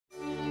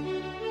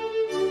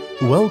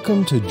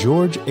Welcome to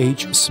George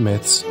H.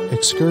 Smith's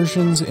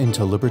Excursions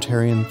into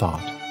Libertarian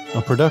Thought,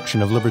 a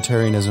production of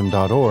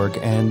libertarianism.org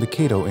and the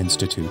Cato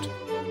Institute,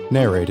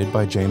 narrated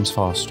by James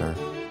Foster.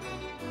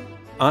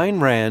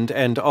 Ayn Rand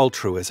and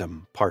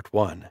Altruism, Part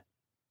 1.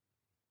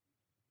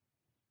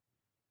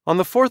 On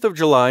the 4th of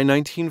July,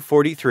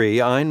 1943,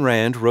 Ayn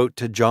Rand wrote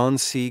to John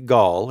C.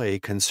 Gall, a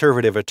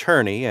conservative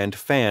attorney and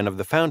fan of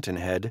the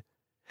Fountainhead,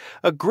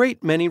 "A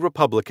great many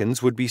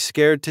Republicans would be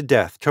scared to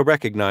death to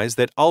recognize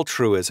that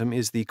altruism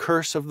is the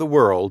curse of the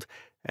world,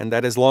 and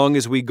that as long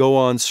as we go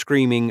on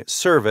screaming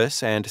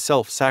service and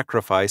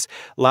self-sacrifice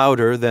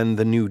louder than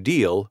the New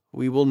Deal,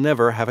 we will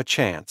never have a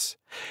chance.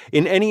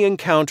 In any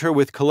encounter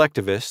with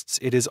collectivists,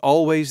 it is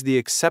always the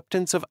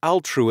acceptance of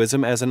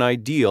altruism as an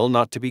ideal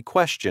not to be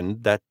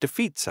questioned that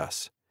defeats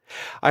us.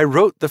 I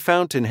wrote The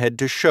Fountainhead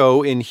to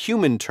show in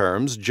human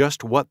terms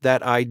just what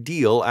that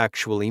ideal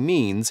actually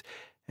means,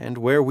 and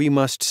where we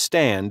must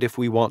stand if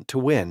we want to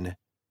win.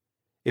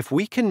 If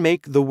we can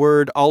make the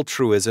word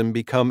altruism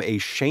become a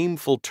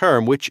shameful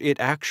term, which it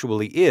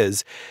actually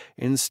is,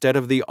 instead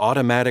of the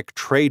automatic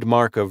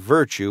trademark of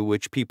virtue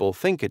which people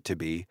think it to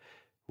be,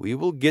 we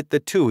will get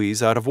the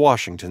Tuohys out of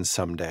Washington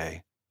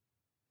someday."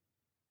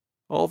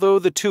 Although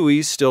the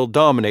Tuohys still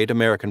dominate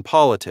American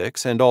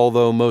politics, and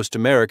although most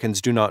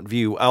Americans do not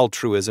view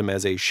altruism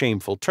as a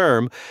shameful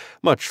term,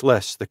 much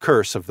less the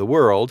curse of the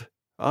world,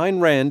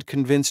 Ayn Rand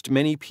convinced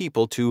many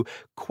people to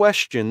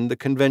question the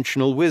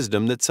conventional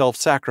wisdom that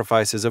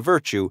self-sacrifice is a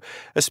virtue,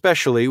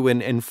 especially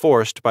when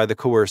enforced by the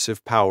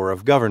coercive power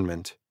of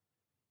government.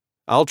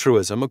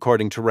 Altruism,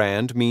 according to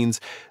Rand, means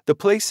the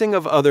placing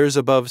of others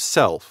above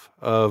self,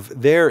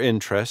 of their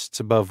interests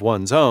above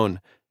one's own.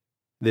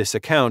 This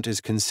account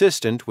is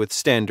consistent with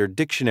standard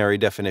dictionary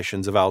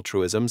definitions of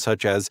altruism,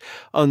 such as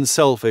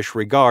unselfish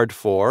regard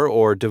for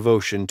or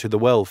devotion to the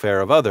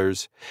welfare of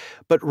others.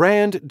 But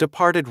Rand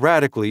departed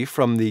radically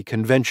from the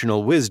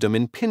conventional wisdom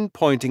in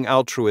pinpointing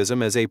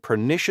altruism as a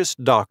pernicious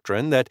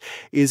doctrine that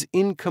is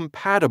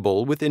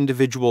incompatible with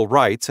individual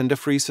rights and a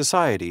free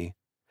society.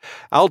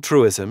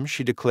 Altruism,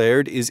 she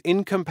declared, is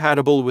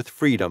incompatible with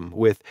freedom,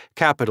 with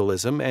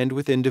capitalism, and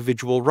with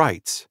individual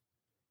rights.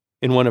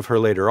 In one of her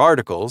later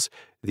articles,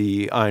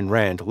 the Ayn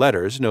Rand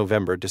Letters,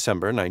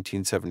 November-December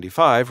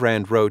 1975,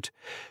 Rand wrote,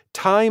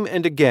 "Time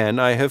and again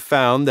I have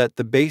found that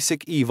the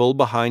basic evil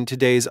behind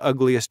today's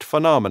ugliest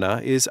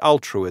phenomena is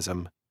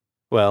altruism.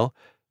 Well,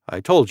 I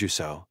told you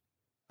so.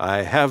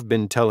 I have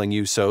been telling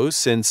you so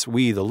since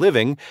We the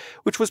Living,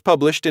 which was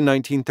published in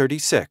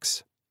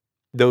 1936.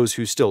 Those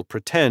who still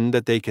pretend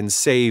that they can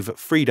save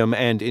freedom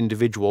and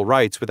individual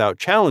rights without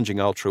challenging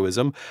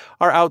altruism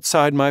are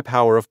outside my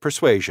power of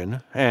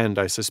persuasion, and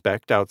I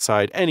suspect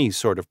outside any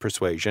sort of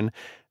persuasion,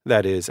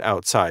 that is,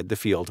 outside the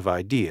field of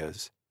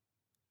ideas."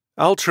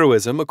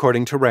 Altruism,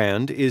 according to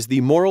Rand, is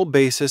the moral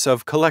basis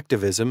of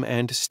collectivism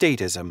and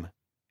statism.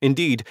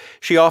 Indeed,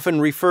 she often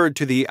referred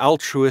to the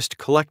altruist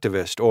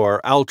collectivist or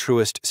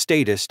altruist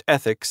statist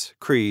ethics,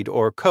 creed,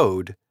 or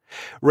code.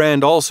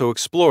 Rand also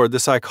explored the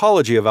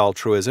psychology of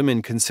altruism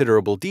in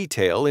considerable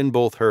detail in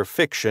both her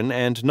fiction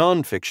and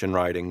nonfiction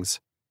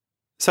writings.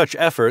 Such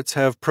efforts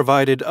have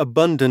provided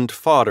abundant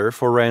fodder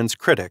for Rand's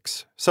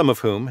critics, some of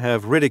whom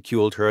have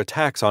ridiculed her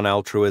attacks on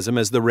altruism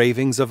as the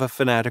ravings of a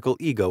fanatical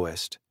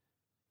egoist.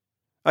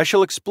 I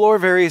shall explore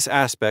various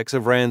aspects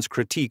of Rand's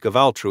critique of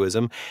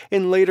altruism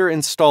in later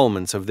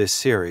installments of this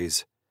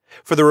series.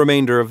 For the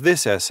remainder of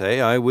this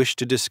essay, I wish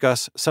to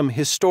discuss some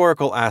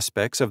historical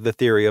aspects of the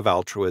theory of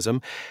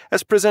altruism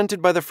as presented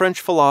by the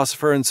French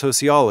philosopher and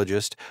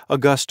sociologist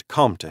Auguste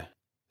Comte,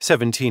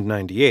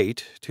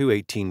 1798 to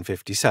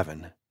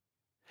 1857.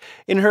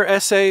 In her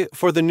essay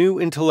For the New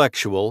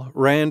Intellectual,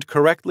 Rand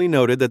correctly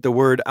noted that the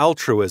word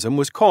altruism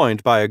was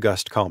coined by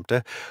Auguste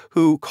Comte,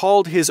 who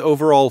called his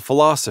overall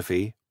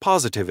philosophy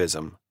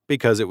positivism,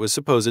 because it was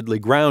supposedly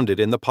grounded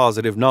in the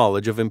positive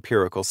knowledge of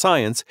empirical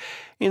science,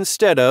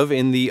 instead of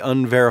in the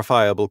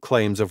unverifiable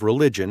claims of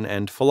religion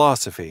and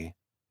philosophy.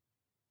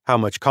 How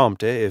much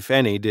Comte, if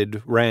any,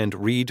 did Rand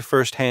read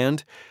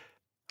firsthand?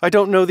 I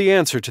don't know the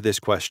answer to this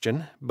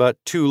question, but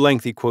two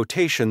lengthy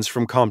quotations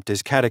from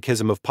Comte's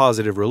Catechism of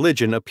Positive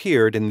Religion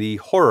appeared in the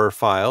horror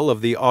file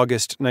of the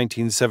August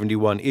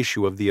 1971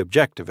 issue of The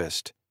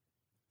Objectivist.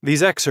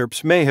 These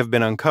excerpts may have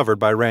been uncovered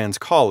by Rand's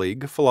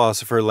colleague,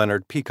 philosopher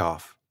Leonard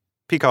Peikoff.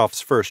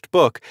 Peikoff's first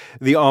book,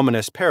 The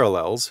Ominous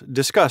Parallels,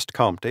 discussed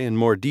Comte in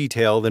more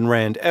detail than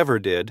Rand ever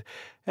did,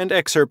 and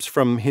excerpts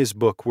from his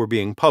book were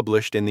being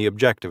published in The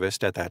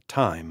Objectivist at that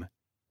time.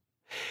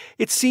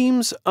 It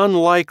seems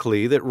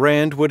unlikely that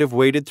Rand would have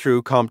waded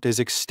through Comte's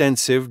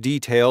extensive,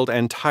 detailed,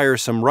 and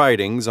tiresome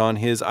writings on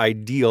his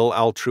ideal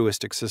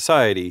altruistic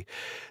society,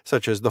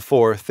 such as the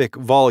 4 thick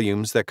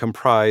volumes that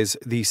comprise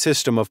The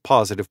System of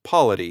Positive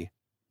Polity.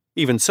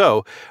 Even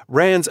so,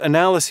 Rand's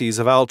analyses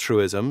of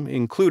altruism,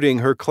 including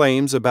her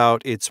claims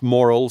about its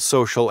moral,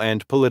 social,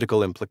 and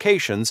political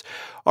implications,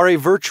 are a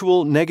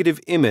virtual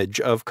negative image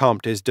of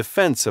Comte's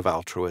defense of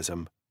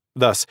altruism.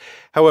 Thus,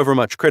 however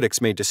much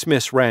critics may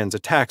dismiss Rand's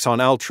attacks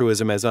on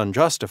altruism as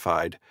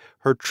unjustified,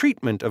 her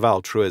treatment of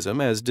altruism,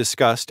 as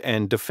discussed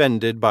and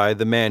defended by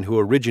the man who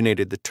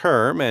originated the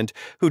term and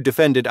who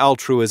defended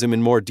altruism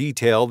in more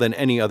detail than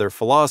any other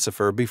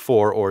philosopher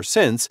before or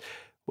since,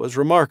 was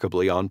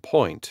remarkably on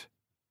point.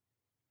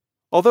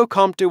 Although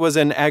Comte was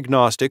an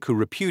agnostic who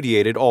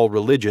repudiated all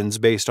religions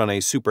based on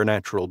a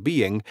supernatural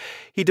being,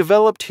 he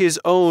developed his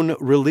own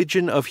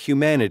religion of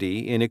humanity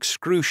in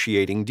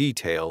excruciating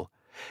detail,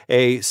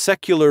 a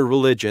secular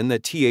religion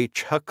that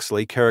T.H.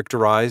 Huxley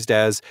characterized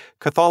as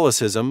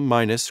Catholicism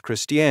minus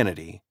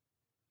Christianity.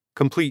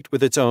 Complete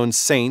with its own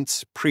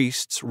saints,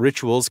 priests,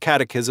 rituals,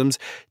 catechisms,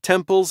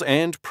 temples,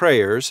 and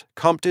prayers,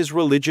 Comte's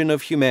religion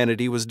of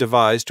humanity was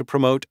devised to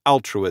promote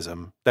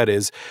altruism, that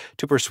is,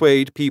 to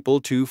persuade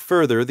people to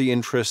further the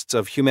interests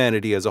of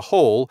humanity as a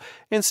whole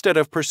instead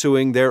of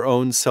pursuing their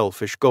own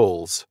selfish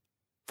goals.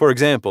 For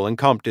example, in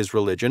Comte's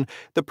religion,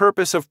 the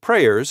purpose of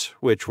prayers,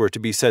 which were to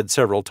be said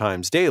several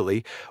times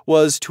daily,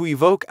 was to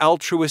evoke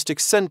altruistic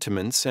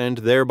sentiments and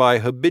thereby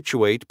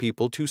habituate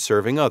people to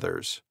serving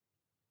others.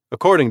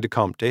 According to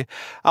Comte,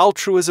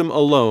 altruism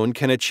alone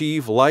can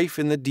achieve life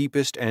in the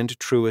deepest and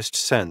truest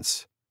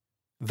sense.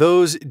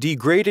 Those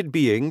degraded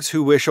beings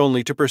who wish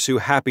only to pursue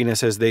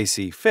happiness as they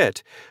see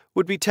fit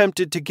would be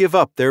tempted to give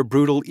up their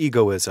brutal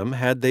egoism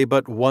had they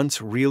but once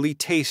really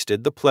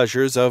tasted the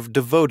pleasures of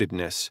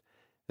devotedness.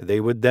 They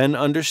would then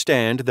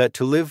understand that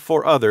to live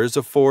for others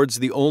affords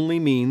the only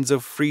means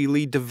of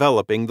freely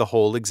developing the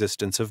whole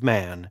existence of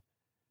man.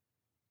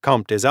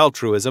 Comte's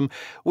altruism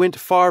went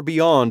far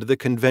beyond the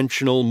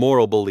conventional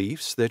moral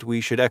beliefs that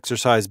we should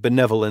exercise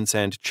benevolence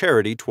and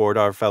charity toward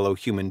our fellow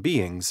human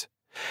beings.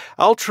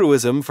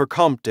 Altruism for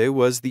Comte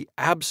was the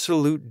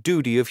absolute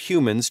duty of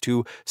humans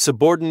to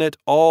subordinate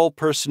all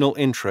personal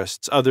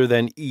interests other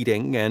than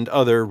eating and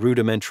other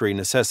rudimentary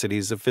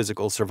necessities of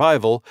physical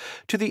survival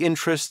to the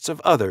interests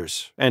of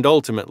others, and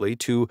ultimately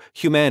to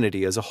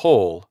humanity as a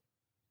whole.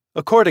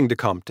 According to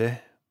Comte,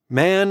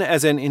 man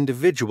as an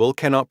individual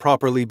cannot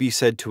properly be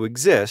said to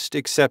exist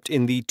except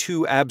in the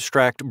too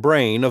abstract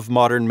brain of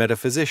modern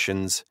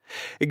metaphysicians.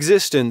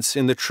 Existence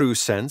in the true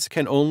sense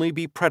can only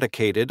be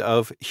predicated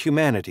of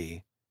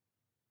humanity.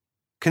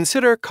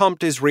 Consider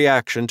Comte's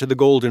reaction to the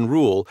Golden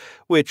Rule,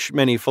 which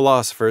many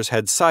philosophers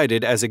had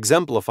cited as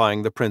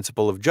exemplifying the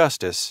principle of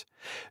justice.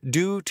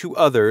 Do to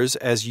others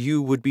as you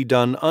would be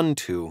done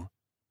unto.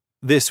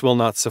 This will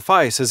not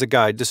suffice as a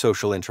guide to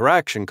social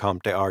interaction,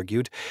 Comte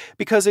argued,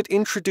 because it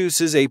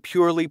introduces a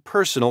purely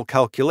personal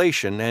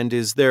calculation and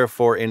is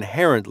therefore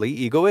inherently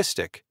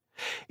egoistic.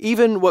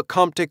 Even what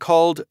Comte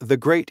called the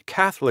great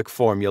Catholic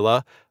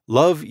formula,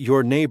 love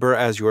your neighbor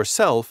as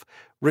yourself,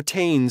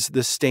 retains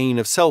the stain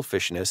of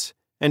selfishness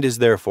and is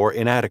therefore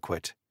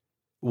inadequate.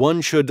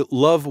 One should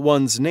love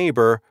one's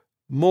neighbor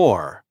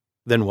more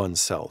than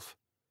oneself.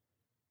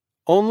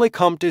 Only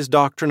Comte's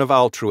doctrine of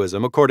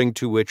altruism, according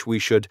to which we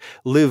should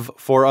live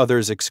for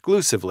others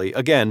exclusively,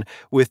 again,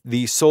 with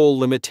the sole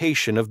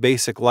limitation of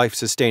basic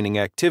life-sustaining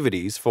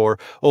activities, for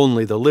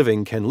only the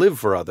living can live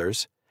for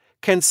others,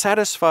 can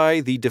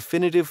satisfy the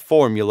definitive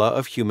formula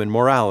of human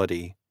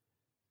morality.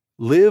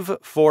 Live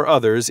for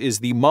others is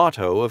the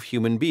motto of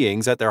human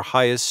beings at their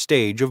highest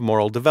stage of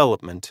moral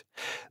development.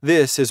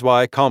 This is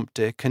why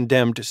Comte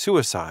condemned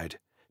suicide.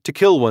 To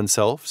kill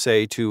oneself,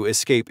 say to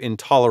escape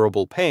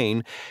intolerable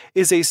pain,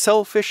 is a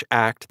selfish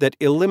act that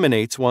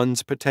eliminates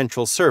one's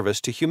potential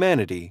service to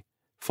humanity.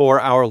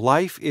 For our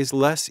life is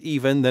less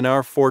even than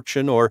our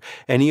fortune or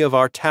any of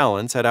our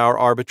talents at our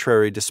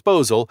arbitrary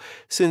disposal,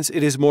 since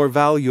it is more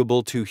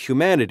valuable to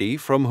humanity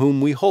from whom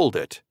we hold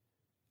it.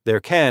 There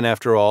can,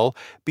 after all,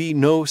 be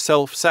no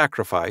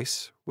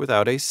self-sacrifice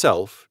without a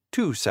self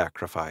to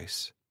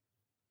sacrifice.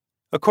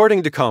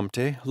 According to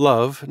Comte,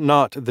 love,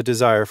 not the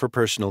desire for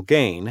personal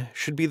gain,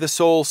 should be the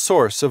sole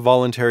source of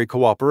voluntary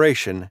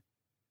cooperation.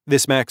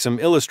 This maxim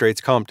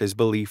illustrates Comte's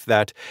belief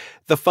that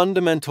the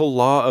fundamental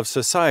law of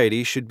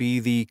society should be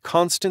the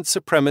constant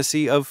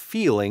supremacy of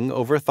feeling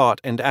over thought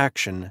and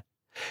action.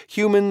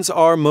 Humans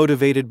are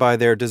motivated by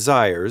their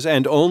desires,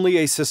 and only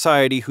a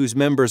society whose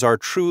members are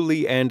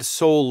truly and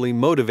solely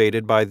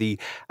motivated by the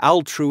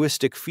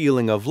altruistic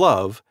feeling of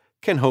love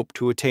can hope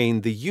to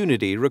attain the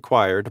unity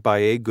required by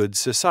a good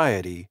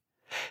society.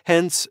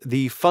 Hence,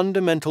 the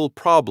fundamental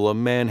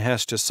problem man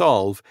has to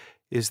solve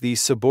is the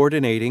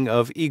subordinating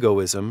of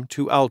egoism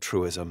to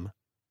altruism.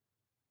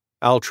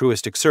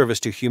 Altruistic service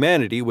to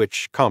humanity,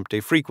 which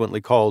Comte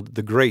frequently called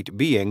the great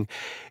being,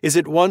 is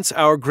at once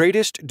our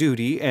greatest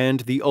duty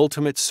and the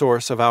ultimate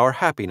source of our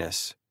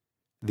happiness.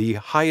 The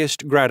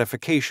highest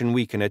gratification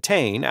we can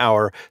attain,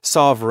 our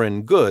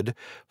sovereign good,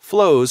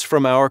 flows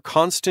from our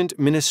constant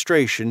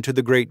ministration to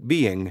the great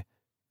being.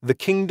 The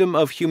kingdom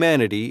of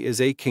humanity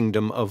is a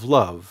kingdom of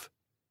love.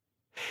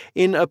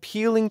 In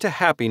appealing to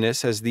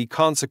happiness as the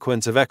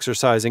consequence of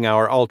exercising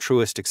our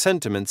altruistic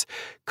sentiments,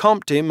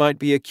 Comte might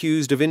be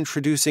accused of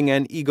introducing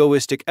an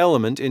egoistic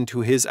element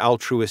into his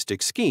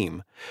altruistic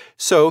scheme,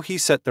 so he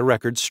set the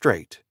record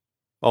straight.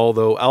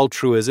 Although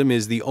altruism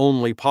is the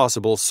only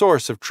possible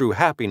source of true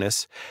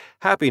happiness,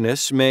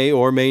 happiness may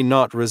or may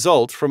not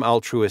result from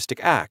altruistic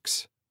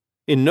acts.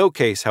 In no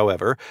case,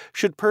 however,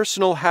 should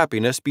personal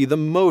happiness be the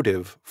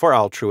motive for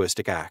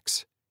altruistic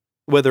acts.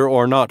 Whether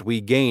or not we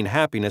gain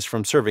happiness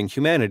from serving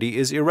humanity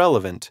is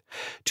irrelevant.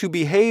 To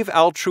behave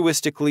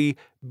altruistically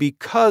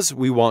because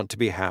we want to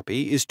be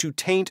happy is to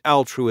taint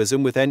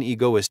altruism with an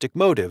egoistic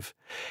motive.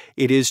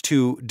 It is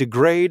to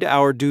degrade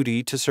our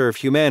duty to serve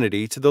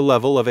humanity to the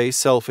level of a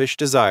selfish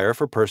desire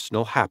for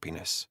personal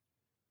happiness.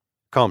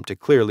 Comte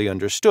clearly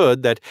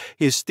understood that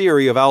his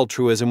theory of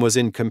altruism was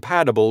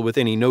incompatible with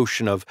any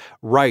notion of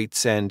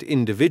rights and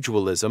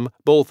individualism,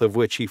 both of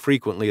which he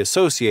frequently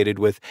associated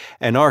with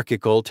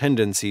anarchical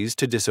tendencies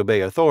to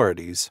disobey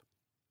authorities.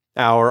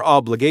 Our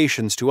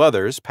obligations to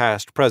others,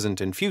 past,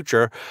 present, and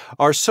future,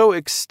 are so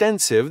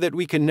extensive that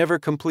we can never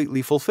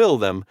completely fulfill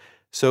them,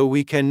 so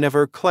we can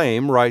never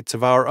claim rights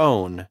of our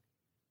own.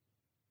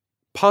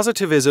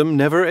 Positivism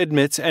never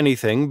admits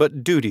anything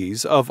but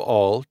duties of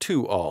all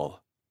to all.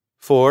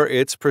 For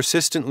its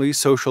persistently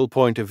social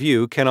point of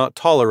view cannot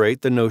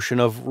tolerate the notion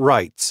of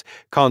rights,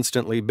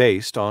 constantly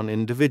based on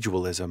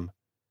individualism.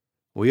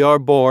 We are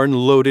born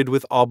loaded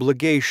with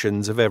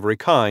obligations of every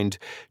kind,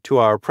 to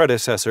our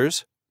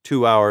predecessors,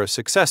 to our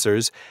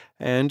successors,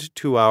 and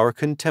to our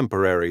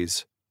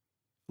contemporaries.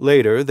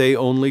 Later, they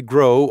only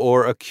grow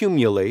or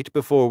accumulate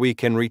before we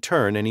can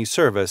return any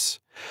service.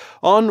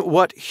 On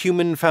what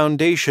human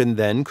foundation,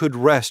 then, could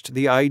rest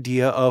the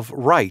idea of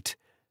right,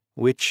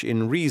 which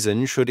in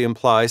reason should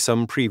imply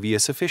some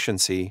previous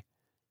efficiency?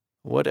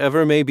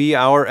 Whatever may be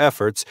our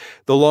efforts,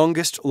 the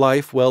longest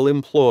life well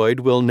employed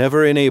will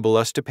never enable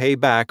us to pay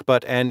back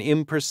but an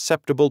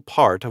imperceptible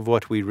part of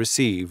what we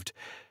received.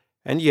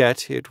 And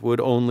yet it would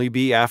only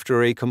be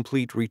after a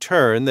complete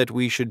return that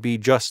we should be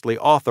justly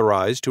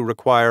authorized to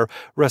require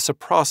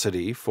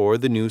reciprocity for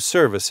the new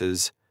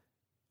services.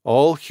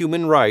 All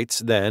human rights,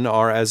 then,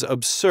 are as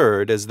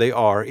absurd as they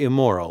are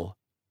immoral.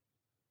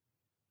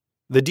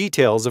 The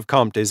details of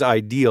Comte's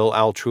ideal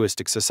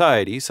altruistic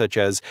society, such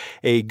as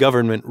a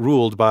government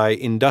ruled by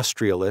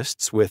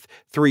industrialists with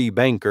 3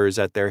 bankers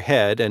at their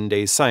head and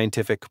a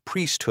scientific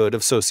priesthood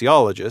of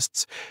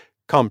sociologists —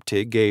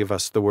 Comte gave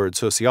us the word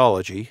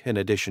sociology in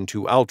addition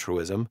to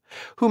altruism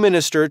 — who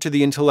minister to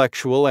the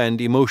intellectual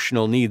and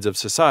emotional needs of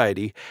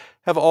society,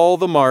 have all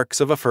the marks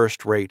of a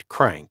first-rate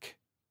crank.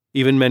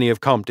 Even many of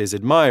Comte's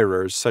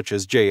admirers, such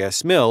as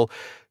J.S. Mill,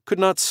 could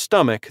not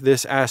stomach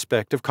this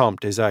aspect of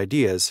Comte's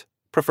ideas,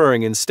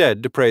 preferring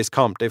instead to praise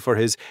Comte for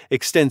his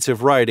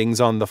extensive writings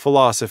on the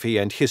philosophy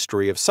and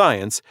history of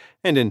science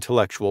and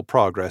intellectual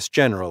progress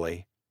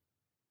generally.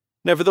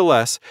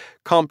 Nevertheless,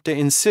 Comte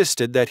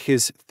insisted that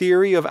his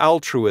theory of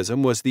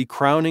altruism was the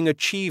crowning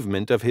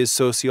achievement of his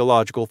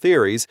sociological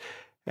theories,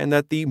 and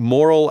that the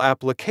moral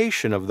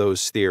application of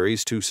those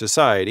theories to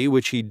society,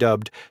 which he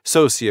dubbed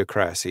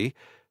sociocracy,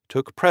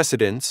 took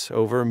precedence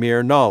over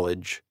mere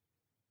knowledge.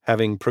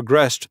 Having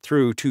progressed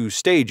through 2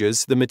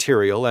 stages, the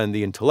material and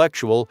the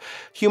intellectual,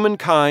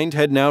 humankind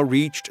had now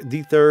reached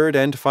the 3rd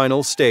and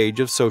final stage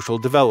of social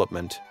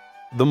development,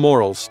 the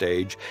moral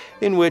stage,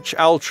 in which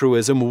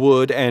altruism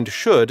would and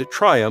should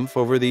triumph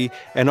over the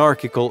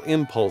anarchical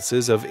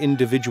impulses of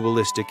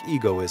individualistic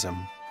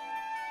egoism.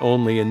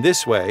 Only in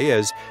this way,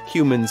 as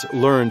humans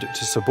learned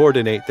to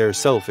subordinate their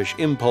selfish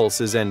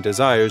impulses and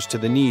desires to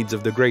the needs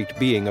of the great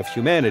being of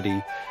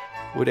humanity,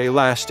 would a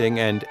lasting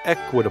and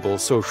equitable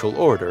social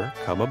order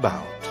come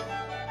about.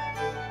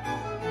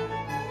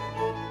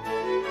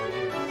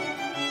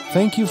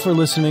 Thank you for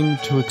listening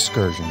to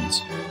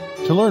Excursions.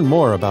 To learn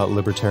more about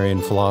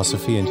libertarian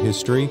philosophy and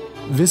history,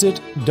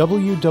 visit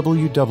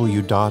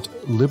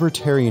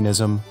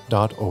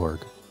www.libertarianism.org.